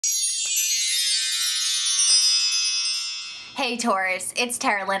Hey Taurus, it's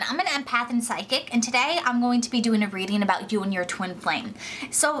TarotLynn. I'm an empath and psychic, and today I'm going to be doing a reading about you and your twin flame.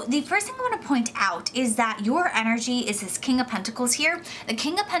 So the first thing I want to point out is that your energy is this King of Pentacles here. The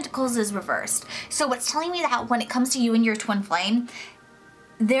King of Pentacles is reversed. So it's telling me that when it comes to you and your twin flame,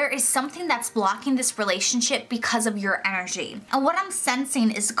 there is something that's blocking this relationship because of your energy. And what I'm sensing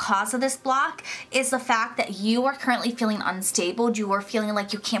is the cause of this block is the fact that you are currently feeling unstable. You are feeling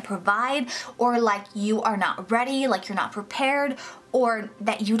like you can't provide, or like you are not ready, like you're not prepared, or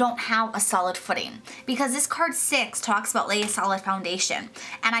that you don't have a solid footing. Because this card 6 talks about lay a solid foundation.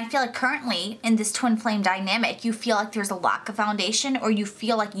 And I feel like currently in this twin flame dynamic, you feel like there's a lack of foundation, or you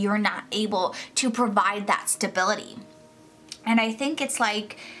feel like you're not able to provide that stability. And I think it's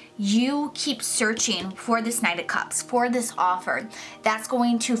like you keep searching for this Knight of Cups, for this offer that's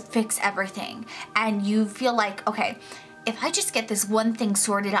going to fix everything. And you feel like, okay, if I just get this one thing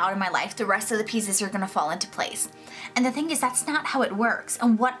sorted out in my life, the rest of the pieces are going to fall into place. And the thing is, that's not how it works.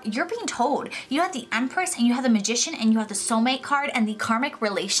 And what you're being told, you have the Empress and you have the Magician and you have the Soulmate card and the Karmic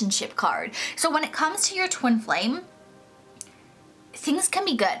Relationship card. So when it comes to your twin flame, things can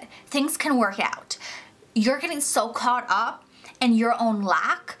be good. Things can work out. You're getting so caught up in your own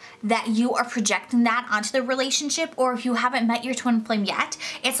lack that you are projecting that onto the relationship, or if you haven't met your twin flame yet,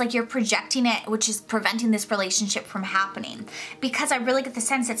 it's like you're projecting it, which is preventing this relationship from happening. Because I really get the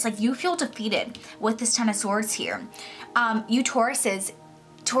sense it's like you feel defeated with this Ten of Swords here. Taurus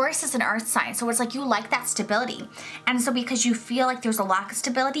is an earth sign, so it's like you like that stability. And so because you feel like there's a lack of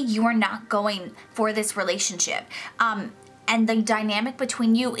stability, you are not going for this relationship. And the dynamic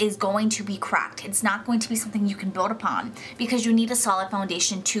between you is going to be cracked. It's not going to be something you can build upon because you need a solid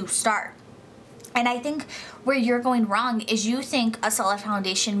foundation to start. And I think where you're going wrong is you think a solid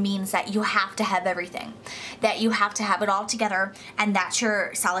foundation means that you have to have everything, that you have to have it all together, and that's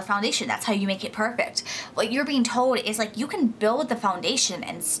your solid foundation. That's how you make it perfect. What you're being told is like you can build the foundation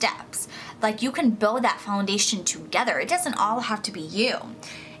in steps. Like you can build that foundation together. It doesn't all have to be you.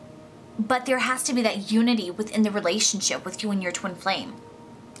 But there has to be that unity within the relationship with you and your twin flame.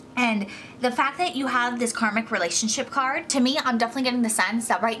 And the fact that you have this Karmic Relationship card, to me, I'm definitely getting the sense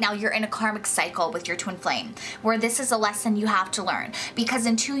that right now you're in a karmic cycle with your twin flame, where this is a lesson you have to learn. Because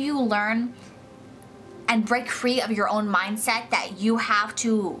until you learn and break free of your own mindset that you have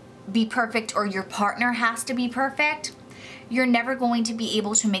to be perfect or your partner has to be perfect, you're never going to be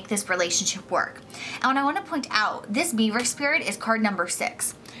able to make this relationship work. And I want to point out, this Beaver Spirit is card number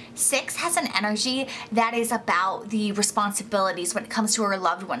 6. 6 has an energy that is about the responsibilities when it comes to our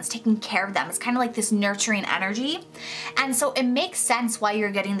loved ones, taking care of them. It's kind of like this nurturing energy. And so it makes sense why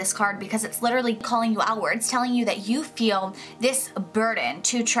you're getting this card, because it's literally calling you outward. It's telling you that you feel this burden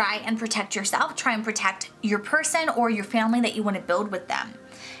to try and protect yourself, try and protect your person or your family that you want to build with them.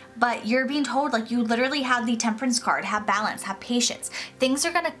 But you're being told like you literally have the Temperance card, have balance, have patience. Things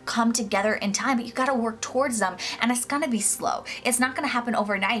are gonna come together in time, but you gotta work towards them, and it's gonna be slow. It's not gonna happen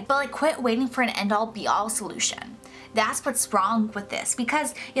overnight, but like quit waiting for an end-all be-all solution. That's what's wrong with this,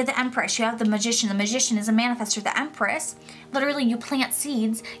 because you have the Empress, you have the Magician. The Magician is a manifestor. The Empress, literally you plant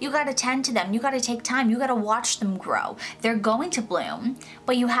seeds, you gotta tend to them, you gotta take time, you gotta watch them grow. They're going to bloom,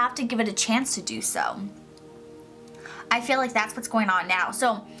 but you have to give it a chance to do so. I feel like that's what's going on now.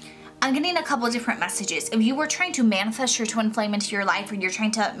 So I'm getting a couple of different messages. If you were trying to manifest your twin flame into your life, or you're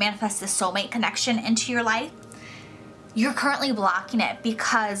trying to manifest the soulmate connection into your life, you're currently blocking it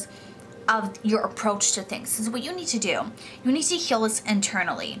because of your approach to things. This is what you need to do. You need to heal this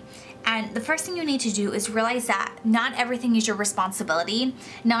internally. And the first thing you need to do is realize that not everything is your responsibility.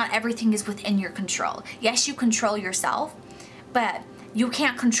 Not everything is within your control. Yes, you control yourself, but you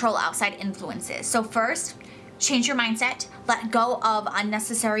can't control outside influences. So first, change your mindset, let go of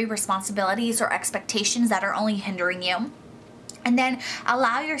unnecessary responsibilities or expectations that are only hindering you, and then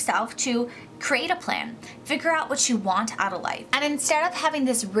allow yourself to create a plan, figure out what you want out of life. And instead of having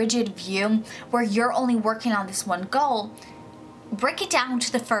this rigid view where you're only working on this one goal, break it down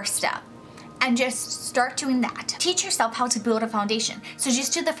to the first step and just start doing that. Teach yourself how to build a foundation. So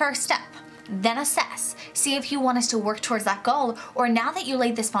just do the first step. Then assess. See if you want us to work towards that goal, or now that you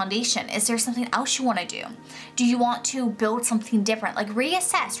laid this foundation, is there something else you want to do? Do you want to build something different? Like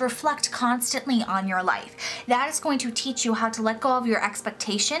reassess, reflect constantly on your life. That is going to teach you how to let go of your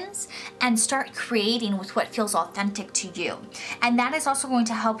expectations and start creating with what feels authentic to you. And that is also going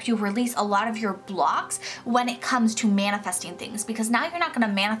to help you release a lot of your blocks when it comes to manifesting things, because now you're not going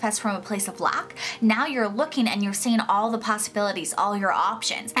to manifest from a place of lack. Now you're looking and you're seeing all the possibilities, all your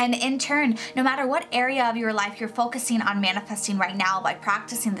options. And in turn, no matter what area of your life you're focusing on manifesting right now by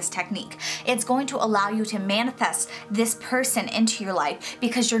practicing this technique, it's going to allow you to manifest this person into your life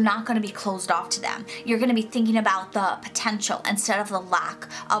because you're not going to be closed off to them. You're going to be thinking about the potential instead of the lack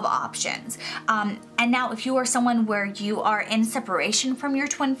of options. And now if you are someone where you are in separation from your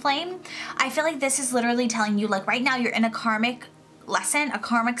twin flame, I feel like this is literally telling you, like, right now you're in a karmic lesson, a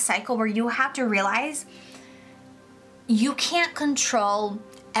karmic cycle where you have to realize you can't control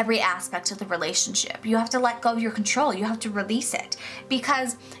every aspect of the relationship. You have to let go of your control. You have to release it,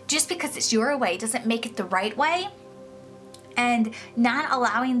 because just because it's your way doesn't make it the right way. And not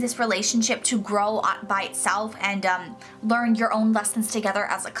allowing this relationship to grow by itself and learn your own lessons together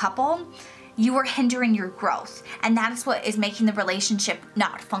as a couple, you are hindering your growth. And that is what is making the relationship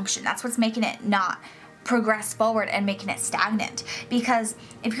not function. That's what's making it not progress forward and making it stagnant. Because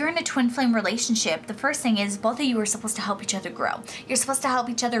if you're in a twin flame relationship, the first thing is both of you are supposed to help each other grow. You're supposed to help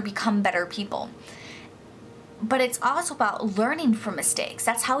each other become better people. But it's also about learning from mistakes.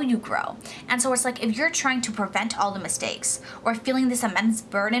 That's how you grow. And so it's like, if you're trying to prevent all the mistakes or feeling this immense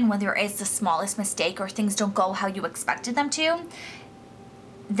burden when there is the smallest mistake or things don't go how you expected them to,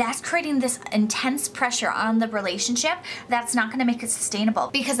 that's creating this intense pressure on the relationship that's not going to make it sustainable,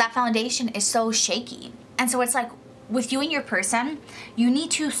 because that foundation is so shaky. And so it's like, with you and your person, you need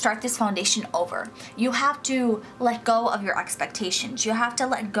to start this foundation over. You have to let go of your expectations. You have to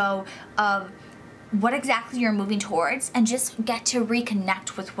let go of what exactly you're moving towards and just get to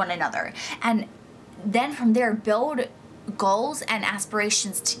reconnect with one another. And then from there, build goals and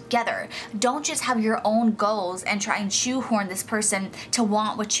aspirations together. Don't just have your own goals and try and shoehorn this person to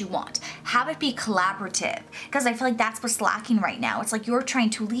want what you want. Have it be collaborative, because I feel like that's what's lacking right now. It's like you're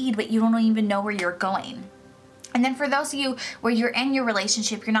trying to lead, but you don't even know where you're going. And then for those of you where you're in your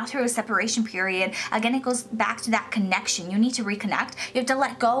relationship, you're not through a separation period, again, it goes back to that connection. You need to reconnect. You have to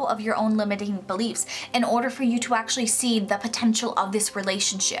let go of your own limiting beliefs in order for you to actually see the potential of this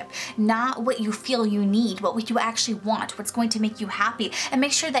relationship. Not what you feel you need, but what you actually want, what's going to make you happy. And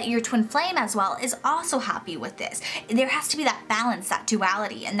make sure that your twin flame as well is also happy with this. There has to be that balance, that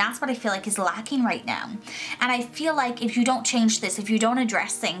duality, and that's what I feel like is lacking right now. And I feel like if you don't change this, if you don't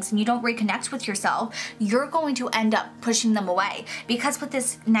address things and you don't reconnect with yourself, you're going to end up pushing them away. Because with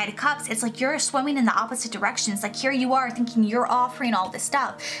this Knight of Cups, it's like you're swimming in the opposite direction. It's like here you are thinking you're offering all this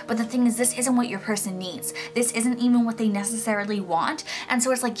stuff, but the thing is, this isn't what your person needs. This isn't even what they necessarily want. And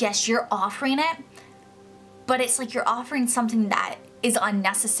so it's like, yes, you're offering it, but it's like you're offering something that is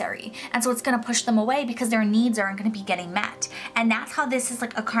unnecessary. And so it's going to push them away because their needs aren't going to be getting met. And that's how this is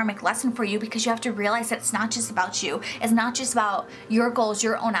like a karmic lesson for you, because you have to realize that it's not just about you. It's not just about your goals,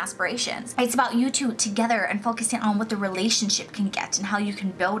 your own aspirations. It's about you two together and focusing on what the relationship can get and how you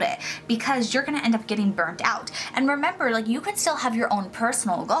can build it, because you're going to end up getting burnt out. And remember, like, you can still have your own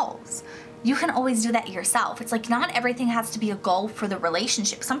personal goals. You can always do that yourself. It's like not everything has to be a goal for the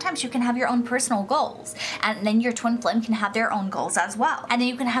relationship. Sometimes you can have your own personal goals, and then your twin flame can have their own goals as well. And then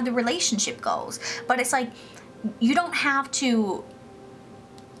you can have the relationship goals. But it's like, you don't have to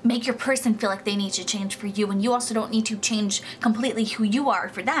make your person feel like they need to change for you, and you also don't need to change completely who you are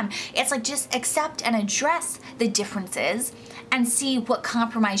for them. It's like, just accept and address the differences and see what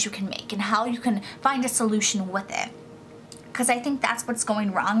compromise you can make and how you can find a solution with it. Because I think that's what's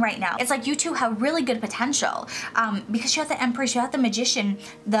going wrong right now. It's like you two have really good potential, because you have the Empress, you have the Magician,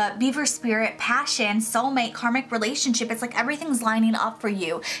 the Beaver Spirit, passion, soulmate, karmic relationship. It's like everything's lining up for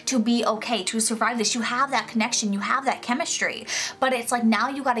you to be okay, to survive this. You have that connection, you have that chemistry, but it's like now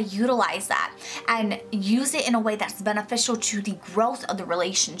you got to utilize that and use it in a way that's beneficial to the growth of the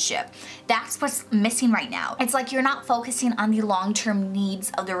relationship. That's what's missing right now. It's like you're not focusing on the long-term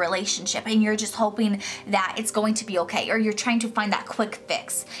needs of the relationship, and you're just hoping that it's going to be okay, or you're trying to find that quick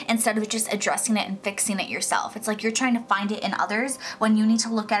fix instead of just addressing it and fixing it yourself. It's like you're trying to find it in others when you need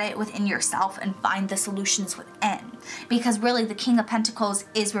to look at it within yourself and find the solutions within. Because really, the King of Pentacles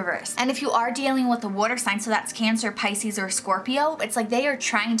is reversed. And if you are dealing with a water sign, so that's Cancer, Pisces, or Scorpio, it's like they are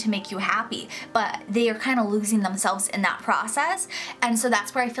trying to make you happy, but they are kind of losing themselves in that process. And so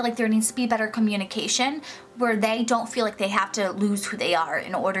that's where I feel like there needs to be better communication, where they don't feel like they have to lose who they are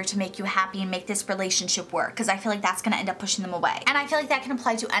in order to make you happy and make this relationship work, because I feel like that's going to end up pushing them away. And I feel like that can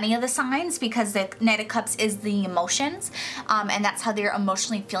apply to any of the signs, because the Knight of Cups is the emotions, and that's how they're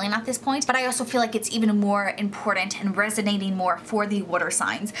emotionally feeling at this point. But I also feel like it's even more important and resonating more for the water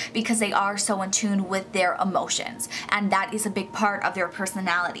signs, because they are so in tune with their emotions, and that is a big part of their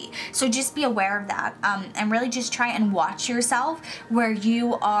personality. So just be aware of that, and really just try and watch yourself where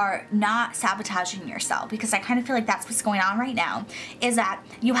you are not sabotaging yourself, because because I kind of feel like that's what's going on right now, is that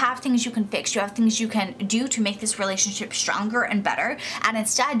you have things you can fix, you have things you can do to make this relationship stronger and better, and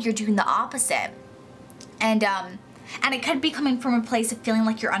instead you're doing the opposite. And it could be coming from a place of feeling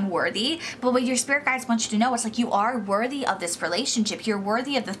like you're unworthy, but what your spirit guides want you to know is like you are worthy of this relationship. You're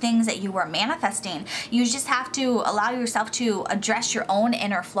worthy of the things that you are manifesting. You just have to allow yourself to address your own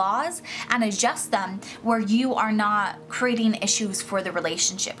inner flaws and adjust them where you are not creating issues for the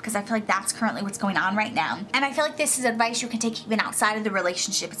relationship, because I feel like that's currently what's going on right now. And I feel like this is advice you can take even outside of the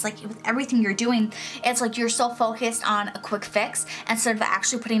relationship. It's like with everything you're doing, it's like you're so focused on a quick fix instead of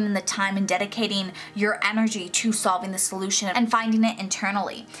actually putting in the time and dedicating your energy to solving the solution and finding it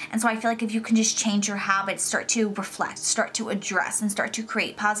internally. And so I feel like if you can just change your habits, start to reflect, start to address, and start to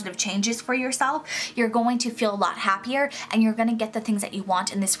create positive changes for yourself, you're going to feel a lot happier and you're going to get the things that you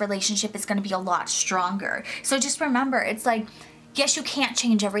want, and this relationship is going to be a lot stronger. So just remember, it's like, yes, you can't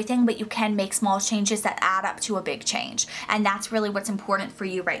change everything, but you can make small changes that add up to a big change. And that's really what's important for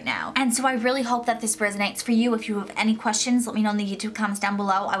you right now. And so I really hope that this resonates for you. If you have any questions, let me know in the YouTube comments down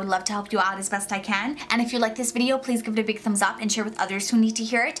below. I would love to help you out as best I can. And if you like this video, please give it a big thumbs up and share with others who need to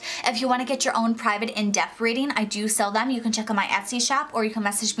hear it. If you want to get your own private in-depth reading, I do sell them. You can check out my Etsy shop, or you can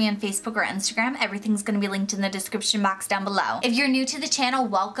message me on Facebook or Instagram. Everything's going to be linked in the description box down below. If you're new to the channel,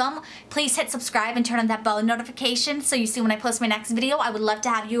 welcome. Please hit subscribe and turn on that bell notification so you see when I post my next video. I would love to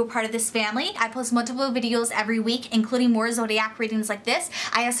have you a part of this family. I post multiple videos every week, including more zodiac readings like this.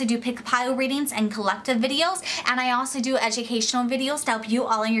 I also do pick a pile readings and collective videos, and I also do educational videos to help you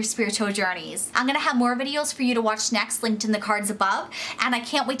all in your spiritual journeys. I'm gonna have more videos for you to watch next, linked in the cards above, and I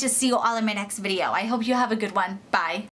can't wait to see you all in my next video. I hope you have a good one. Bye.